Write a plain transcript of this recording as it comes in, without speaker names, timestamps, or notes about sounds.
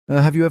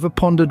Have you ever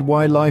pondered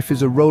why life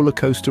is a roller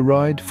coaster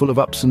ride, full of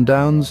ups and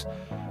downs?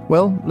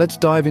 Well, let's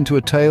dive into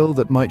a tale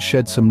that might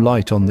shed some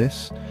light on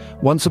this.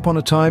 Once upon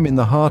a time, in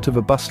the heart of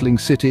a bustling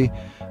city,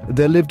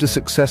 there lived a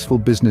successful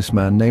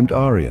businessman named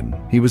Aryan.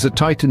 He was a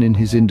titan in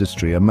his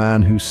industry, a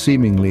man who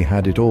seemingly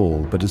had it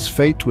all, but as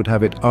fate would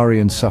have it,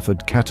 Aryan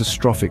suffered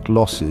catastrophic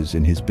losses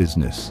in his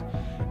business.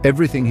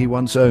 Everything he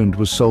once owned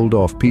was sold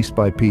off piece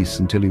by piece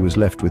until he was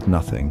left with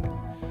nothing.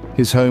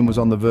 His home was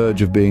on the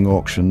verge of being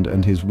auctioned,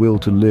 and his will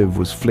to live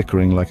was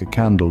flickering like a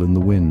candle in the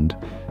wind.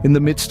 In the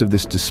midst of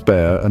this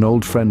despair, an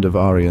old friend of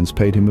Aryan's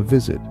paid him a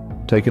visit.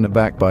 Taken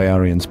aback by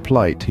Aryan's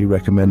plight, he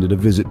recommended a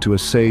visit to a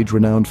sage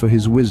renowned for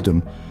his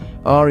wisdom.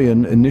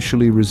 Aryan,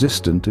 initially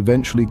resistant,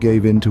 eventually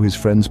gave in to his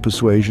friend's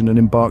persuasion and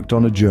embarked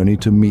on a journey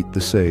to meet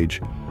the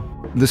sage.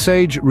 The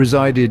sage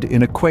resided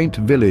in a quaint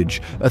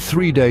village, a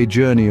 3-day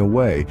journey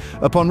away.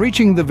 Upon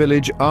reaching the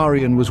village,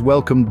 Aryan was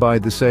welcomed by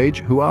the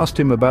sage, who asked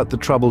him about the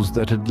troubles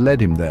that had led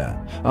him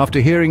there. After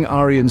hearing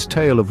Aryan's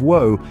tale of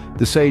woe,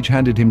 the sage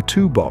handed him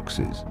 2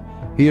 boxes.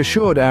 He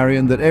assured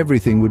Aryan that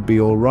everything would be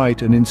all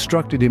right and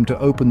instructed him to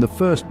open the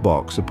first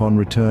box upon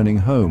returning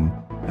home,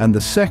 and the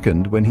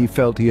second when he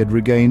felt he had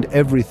regained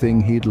everything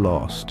he'd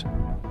lost.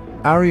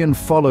 Aryan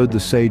followed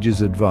the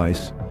sage's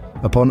advice.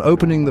 Upon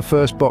opening the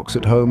first box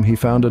at home, he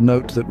found a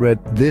note that read,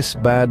 "This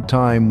bad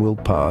time will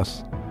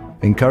pass."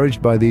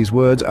 Encouraged by these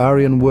words,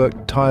 Aryan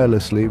worked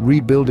tirelessly,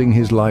 rebuilding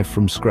his life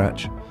from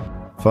scratch.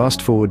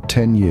 Fast forward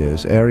 10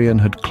 years, Aryan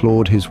had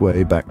clawed his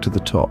way back to the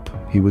top.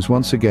 He was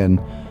once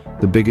again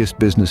the biggest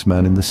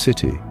businessman in the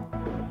city.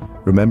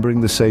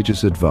 Remembering the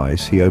sage's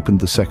advice, he opened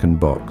the second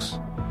box.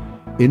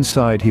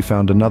 Inside, he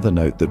found another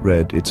note that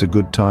read, "It's a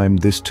good time,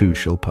 this too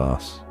shall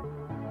pass."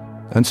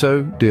 And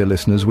so, dear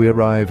listeners, we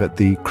arrive at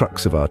the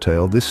crux of our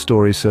tale. This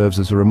story serves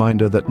as a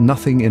reminder that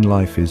nothing in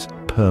life is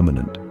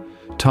permanent.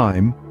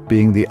 Time,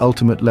 being the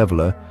ultimate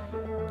leveler,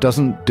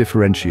 doesn't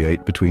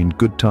differentiate between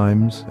good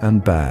times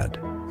and bad.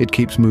 It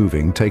keeps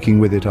moving, taking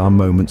with it our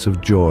moments of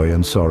joy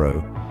and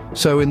sorrow.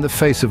 So in the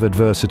face of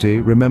adversity,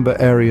 remember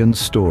Aryan's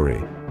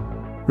story.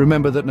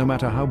 Remember that no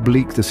matter how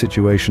bleak the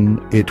situation,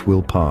 it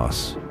will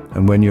pass.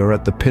 And when you're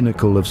at the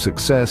pinnacle of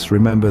success,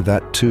 remember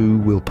that too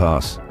will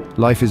pass.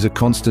 Life is a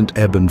constant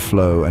ebb and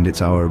flow, and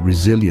it's our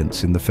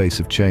resilience in the face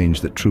of change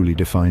that truly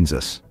defines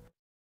us.